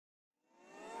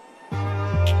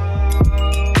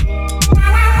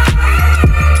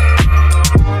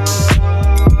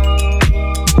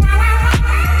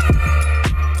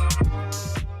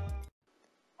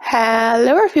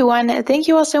everyone, thank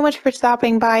you all so much for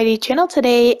stopping by the channel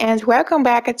today and welcome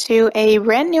back to a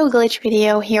brand new glitch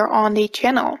video here on the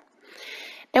channel.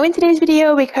 Now in today's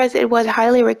video, because it was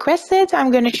highly requested,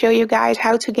 I'm going to show you guys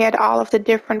how to get all of the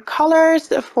different colors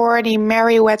for the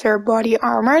Merryweather body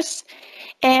armors.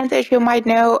 And as you might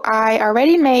know, I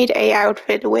already made an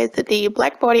outfit with the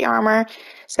black body armor.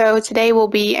 So today will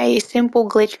be a simple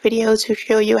glitch video to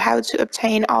show you how to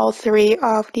obtain all three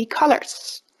of the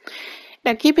colors.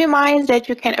 Now keep in mind that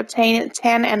you can obtain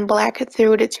tan and black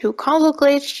through the two console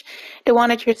glitch. The one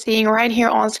that you're seeing right here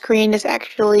on screen is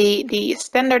actually the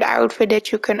standard outfit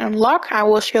that you can unlock. I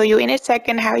will show you in a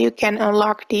second how you can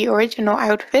unlock the original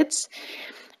outfits.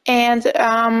 And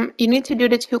you need to do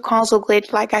the two console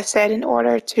glitch, like I said, in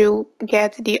order to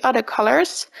get the other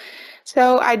colors.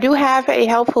 So I do have a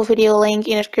helpful video link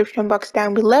in the description box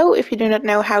down below if you do not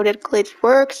know how that glitch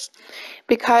works,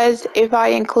 because if I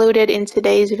include it in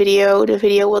today's video, the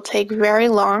video will take very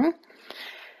long.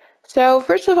 So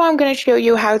first of all, I'm going to show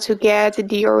you how to get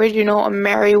the original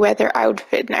Merryweather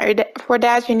outfit. Now for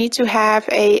that you need to have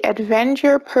a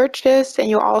adventure purchased and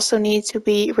you also need to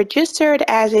be registered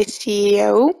as a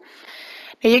CEO.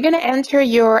 Now you're going to enter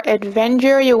your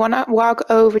adventure. You want to walk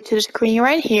over to the screen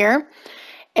right here.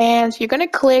 And you're going to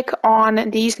click on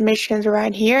these missions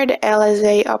right here, the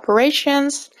LSA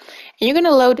operations. And you're going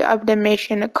to load up the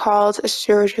mission called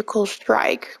Surgical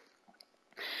Strike.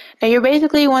 Now you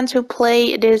basically want to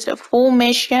play this full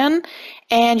mission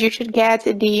and you should get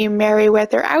the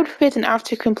Merryweather outfit, and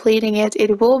after completing it,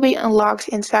 it will be unlocked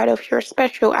inside of your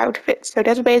special outfit. So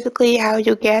that's basically how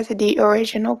you get the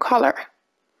original color.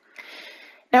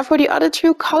 Now for the other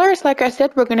two colors, like I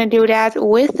said, we're going to do that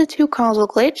with the two console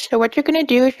glitch. So what you're going to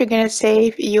do is you're going to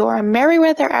save your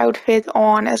Merryweather outfit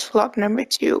on slot number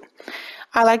 2.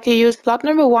 I like to use slot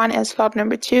number 1 and slot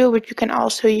number 2, but you can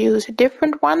also use a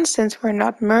different one since we're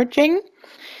not merging.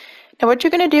 Now what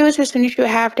you're going to do is as soon as you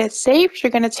have that saved,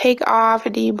 you're going to take off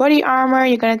the body armor,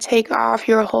 you're going to take off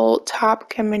your whole top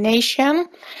combination.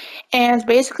 And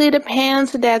basically the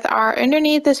pants that are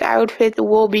underneath this outfit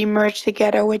will be merged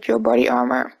together with your body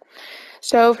armor.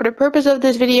 So for the purpose of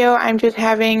this video, I'm just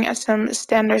having some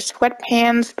standard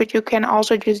sweatpants, but you can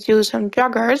also just do some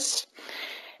joggers.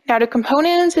 Now the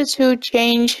components to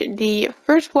change the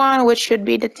first one, which should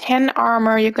be the tan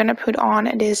armor, you're going to put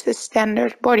on this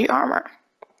standard body armor.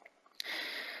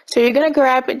 So you're going to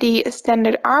grab the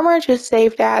standard armor, just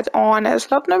save that on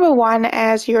slot number 1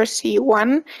 as your C1.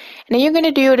 And then you're going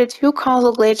to do the two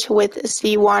console glitch with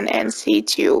C1 and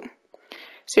C2.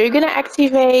 So you're going to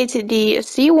activate the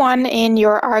C1 in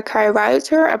your archive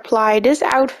router, apply this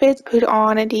outfit, put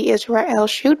on the Israel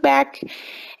shootback.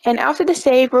 And after the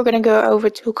save, we're going to go over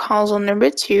to console number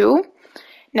 2.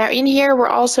 Now in here, we're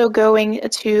also going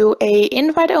to a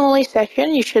invite only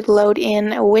session. You should load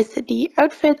in with the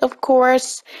outfit, of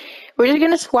course. We're just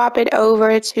going to swap it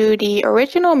over to the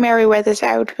original Merryweather's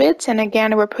outfit. And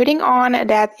again, we're putting on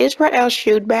that Israel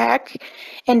shootback.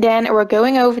 And then we're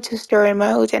going over to story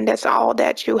mode, and that's all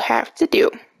that you have to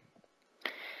do.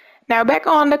 Now back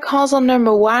on the console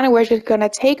number 1, we're just going to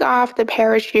take off the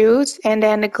parachutes and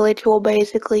then the glitch will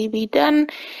basically be done.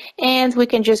 And we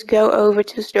can just go over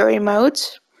to story mode.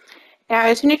 Now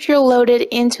as soon as you're loaded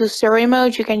into story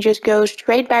mode, you can just go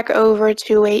straight back over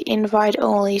to a invite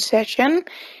only session.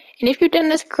 And if you've done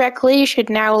this correctly, you should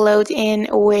now load in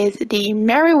with the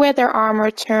Merryweather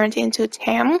armor turned into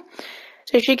tan.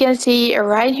 So as you can see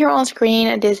right here on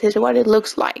screen, this is what it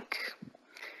looks like.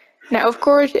 Now, of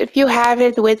course, if you have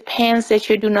it with pants that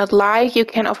you do not like, you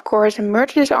can, of course,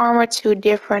 merge this armor to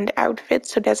different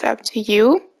outfits. So that's up to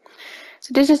you.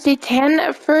 So this is the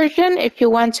tan version. If you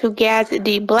want to get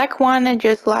the black one,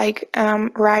 just like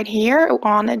right here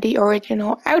on the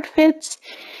original outfits,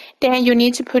 then you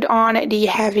need to put on the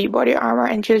heavy body armor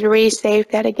and just resave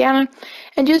that again.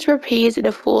 And just repeat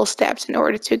the full steps in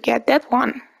order to get that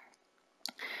one.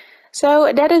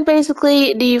 So that is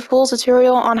basically the full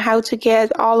tutorial on how to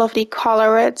get all of the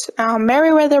colored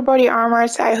Merryweather body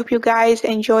armors. I hope you guys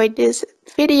enjoyed this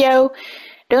video.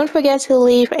 Don't forget to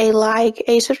leave a like,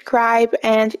 a subscribe,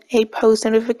 and a post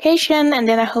notification. And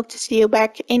then I hope to see you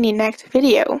back in the next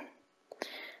video.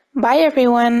 Bye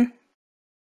everyone.